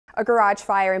A garage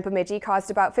fire in Bemidji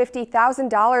caused about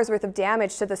 $50,000 worth of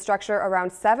damage to the structure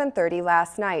around 7:30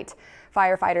 last night.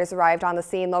 Firefighters arrived on the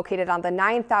scene located on the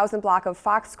 9,000 block of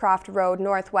Foxcroft Road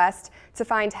Northwest to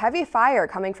find heavy fire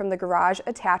coming from the garage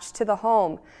attached to the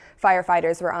home.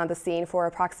 Firefighters were on the scene for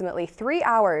approximately 3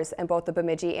 hours, and both the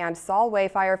Bemidji and Solway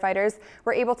firefighters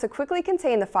were able to quickly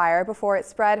contain the fire before it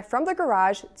spread from the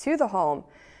garage to the home.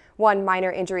 One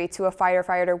minor injury to a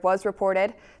firefighter was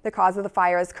reported. The cause of the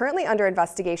fire is currently under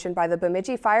investigation by the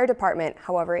Bemidji Fire Department.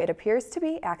 However, it appears to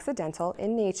be accidental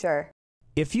in nature.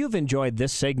 If you've enjoyed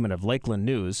this segment of Lakeland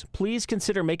News, please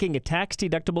consider making a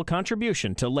tax-deductible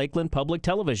contribution to Lakeland Public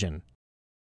Television.